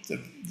individual.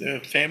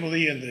 The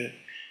family and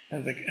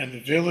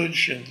the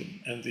village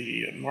and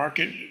the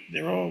market,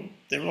 they're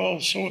all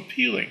so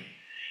appealing,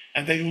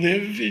 and they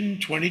live in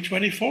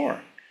 2024,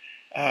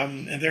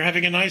 and they're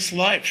having a nice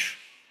life.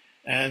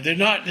 And they're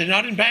not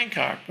in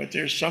Bangkok, but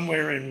they're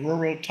somewhere in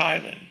rural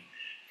Thailand.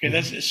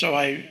 Okay, so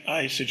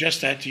I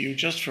suggest that to you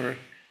just for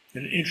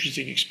an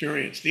interesting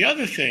experience. The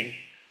other thing,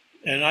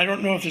 and I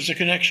don't know if there's a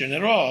connection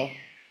at all,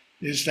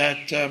 is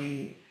that,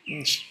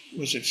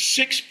 was it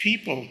 6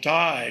 people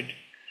died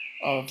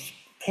of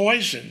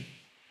poison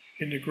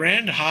in the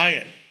Grand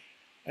Hyatt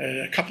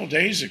a couple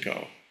days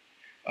ago.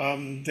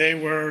 Some of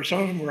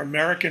them were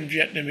American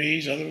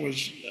Vietnamese,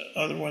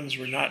 other ones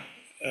were not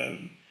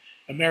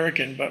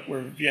American, but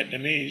were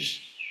Vietnamese,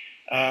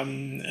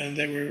 and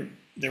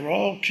they were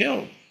all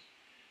killed.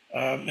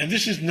 And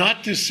this is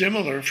not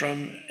dissimilar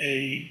from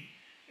a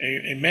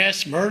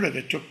mass murder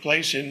that took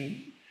place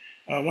in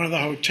one of the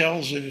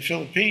hotels in the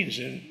Philippines,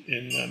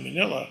 in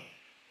Manila,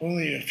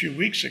 only a few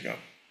weeks ago.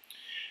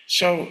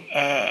 So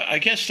I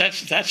guess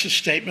that's a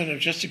statement of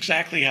just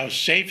exactly how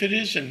safe it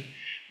is and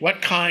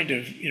what kind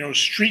of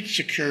street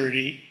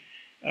security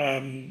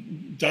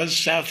does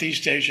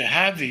Southeast Asia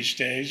have these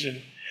days,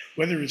 and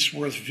whether it's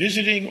worth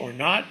visiting or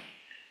not.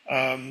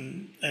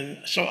 And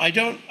so I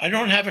don't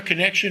have a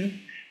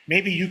connection.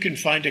 Maybe you can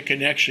find a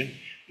connection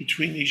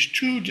between these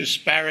two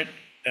disparate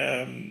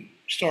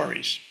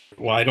stories.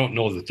 Well, I don't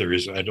know that there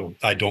is.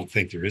 I don't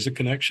think there is a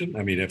connection.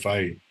 I mean, if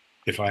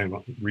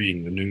I'm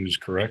reading the news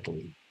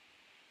correctly,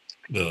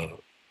 the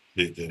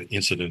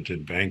incident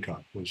in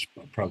Bangkok was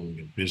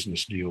probably a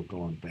business deal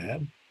gone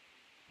bad,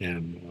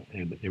 and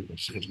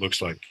it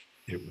looks like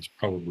it was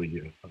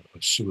probably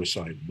a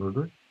suicide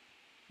murder,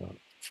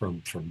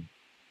 from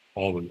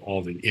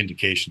all the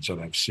indications that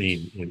I've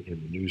seen in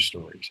the news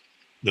stories.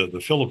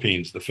 The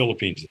Philippines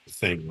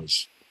thing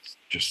was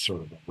just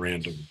sort of a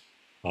random.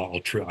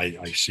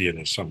 I see it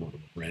as somewhat of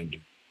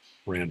a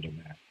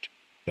random act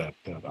that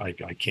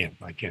I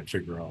can't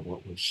figure out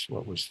what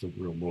was the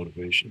real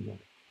motivation.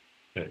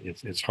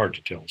 It's hard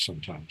to tell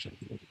sometimes.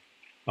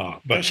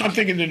 But There's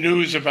something in the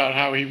news about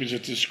how he was a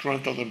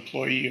disgruntled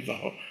employee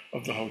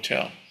of the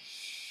hotel.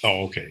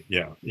 oh, okay,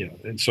 yeah,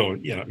 and so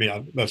yeah, I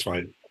mean that's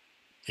why.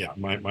 Yeah,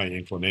 my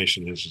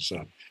inclination is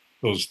that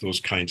those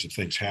kinds of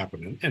things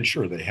happen, and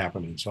sure they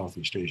happen in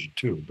Southeast Asia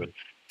too. But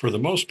for the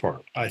most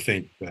part, I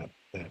think that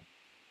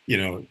you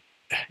know,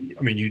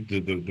 I mean,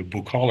 the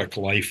bucolic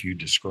life you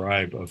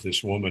describe of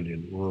this woman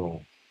in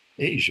rural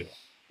Asia.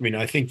 I mean,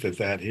 I think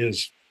that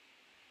is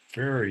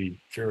very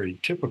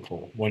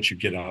typical once you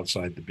get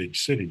outside the big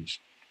cities.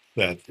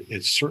 That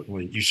it's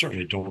certainly you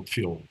certainly don't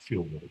feel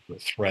the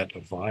threat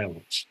of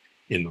violence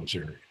in those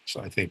areas.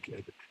 I think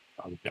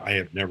I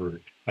have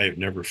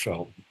never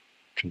felt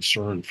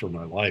concern for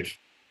my life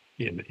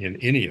in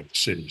any of the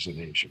cities in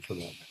Asia for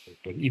that matter.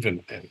 But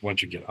even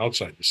once you get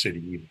outside the city,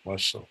 even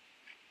less so.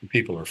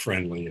 People are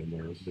friendly and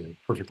they're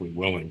perfectly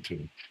willing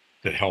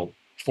to help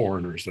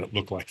foreigners that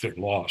look like they're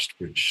lost,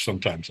 which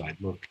sometimes I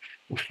look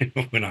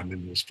when I'm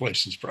in those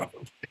places,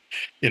 probably.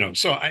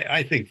 So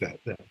I think that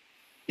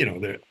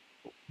the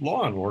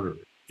law and order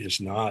is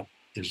not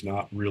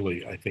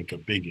really, I think, a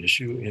big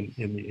issue in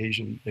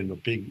the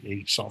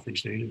big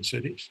Southeast Asian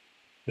cities.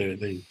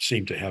 They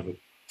seem to have it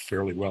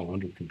fairly well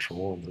under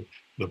control.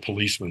 The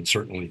policemen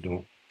certainly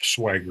don't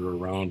swagger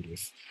around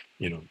with,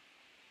 you know,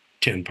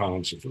 10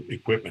 pounds of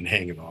equipment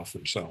hanging off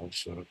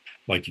themselves,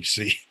 like you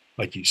see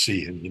like you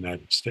see in the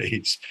United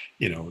States.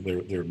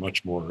 They're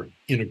much more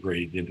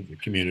integrated into the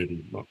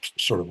community,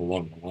 sort of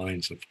along the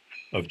lines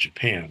of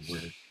Japan,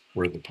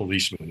 where the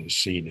policeman is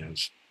seen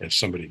as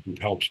somebody who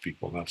helps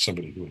people, not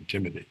somebody who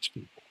intimidates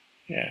people.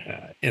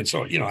 Yeah. And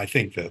so, I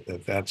think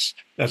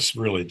that's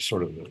really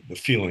sort of the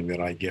feeling that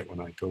I get when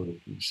I go to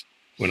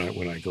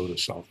when I go to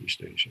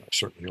Southeast Asia. I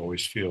certainly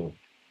always feel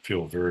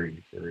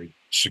very, very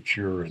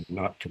secure and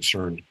not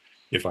concerned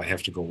if I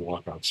have to go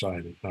walk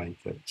outside at night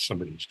that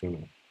somebody's going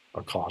to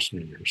accost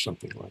me or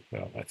something like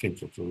that. I think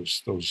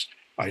that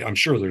I'm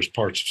sure there's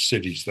parts of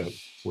cities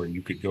where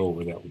you could go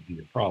where that would be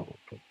a problem,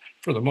 but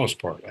for the most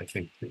part, I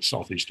think that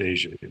Southeast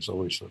Asia is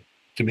always,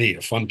 to me,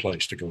 a fun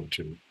place to go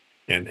to,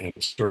 and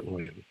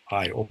certainly an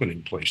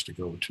eye-opening place to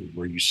go to,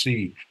 where you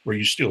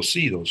still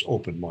see those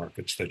open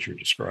markets that you're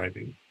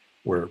describing,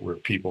 where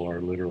people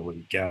are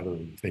literally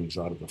gathering things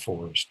out of the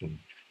forest and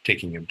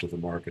taking them to the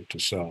market to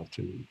sell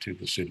to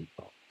the city.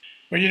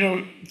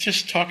 Well,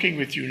 just talking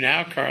with you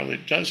now, Carl,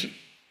 there's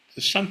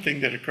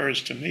something that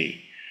occurs to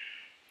me.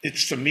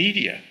 It's the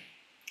media.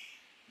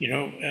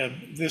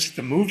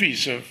 The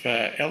movies of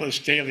Ella's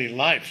daily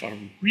life are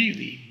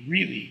really,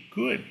 really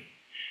good.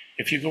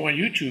 If you go on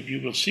YouTube,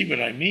 you will see what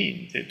I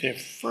mean. They're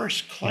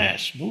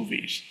first-class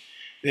movies.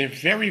 They're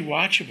very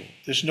watchable.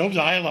 There's no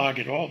dialogue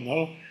at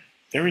all,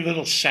 very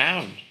little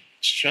sound.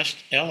 It's just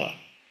Ella.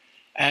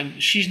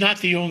 And she's not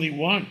the only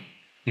one.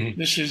 Mm-hmm.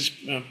 This is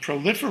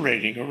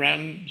proliferating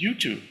around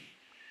YouTube.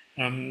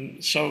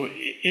 So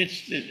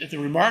the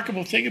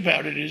remarkable thing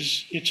about it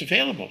is it's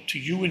available to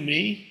you and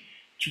me,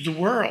 to the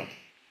world,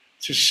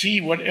 to see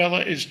what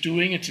Ella is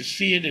doing and to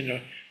see it in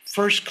a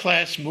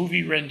first-class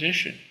movie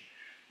rendition.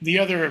 The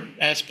other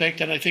aspect,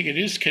 and I think it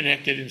is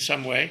connected in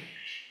some way,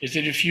 is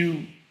that if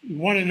you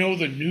want to know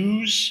the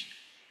news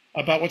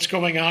about what's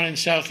going on in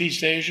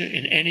Southeast Asia,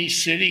 in any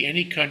city,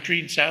 any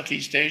country in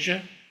Southeast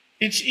Asia,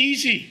 it's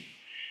easy.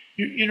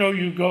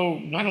 You go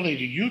not only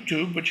to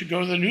YouTube, but you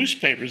go to the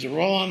newspapers. They're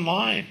all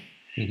online.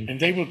 Mm-hmm. And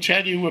they will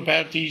tell you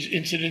about these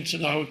incidents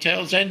in the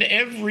hotels and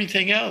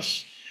everything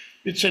else.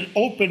 It's an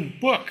open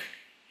book.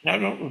 And I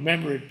don't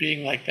remember it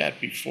being like that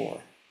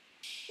before.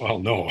 Well,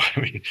 no. I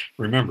mean,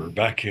 remember,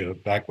 back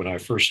when I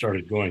first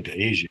started going to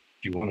Asia,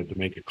 if you wanted to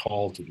make a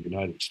call to the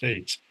United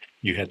States,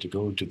 you had to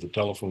go to the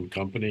telephone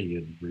company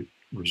and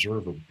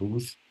reserve a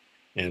booth,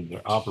 and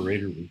the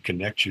operator would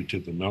connect you to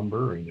the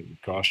number, and it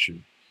would cost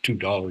you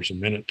 $2 a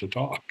minute to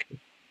talk.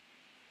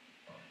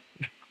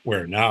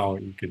 Where now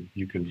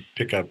you can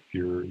pick up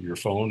your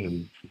phone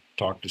and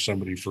talk to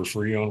somebody for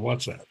free on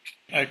WhatsApp.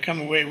 I come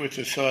away with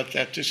the thought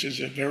that this is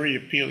a very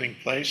appealing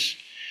place,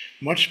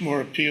 much more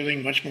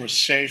appealing, much more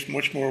safe,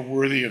 much more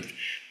worthy of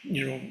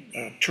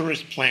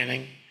tourist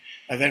planning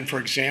than, for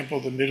example,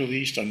 the Middle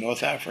East or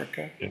North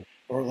Africa, yeah,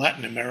 or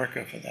Latin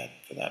America for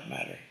that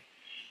matter.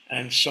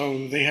 And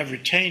so they have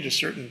retained a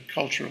certain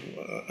cultural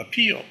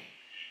appeal.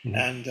 Mm-hmm.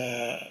 And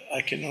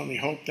I can only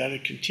hope that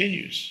it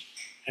continues.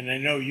 And I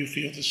know you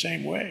feel the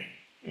same way.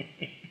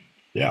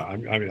 Yeah, I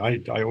mean,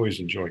 I always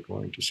enjoy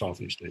going to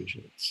Southeast Asia.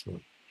 It's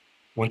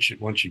once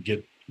you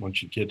get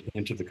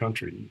into the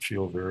country, you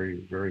feel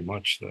very, very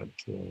much that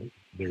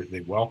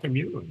they welcome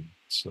you, and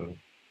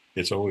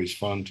it's always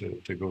fun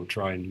to go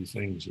try new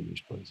things in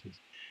these places.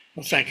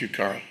 Well, thank you,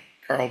 Carl.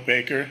 Carl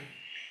Baker,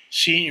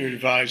 Senior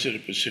Advisor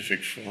at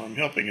Pacific Forum,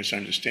 helping us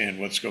understand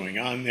what's going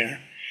on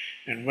there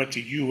and what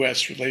the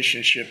U.S.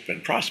 relationship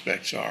and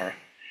prospects are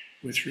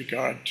with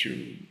regard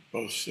to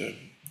both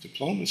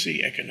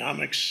diplomacy,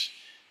 economics,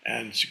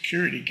 and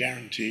security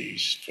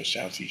guarantees for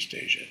Southeast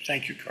Asia.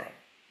 Thank you, Carl.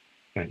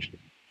 Thanks.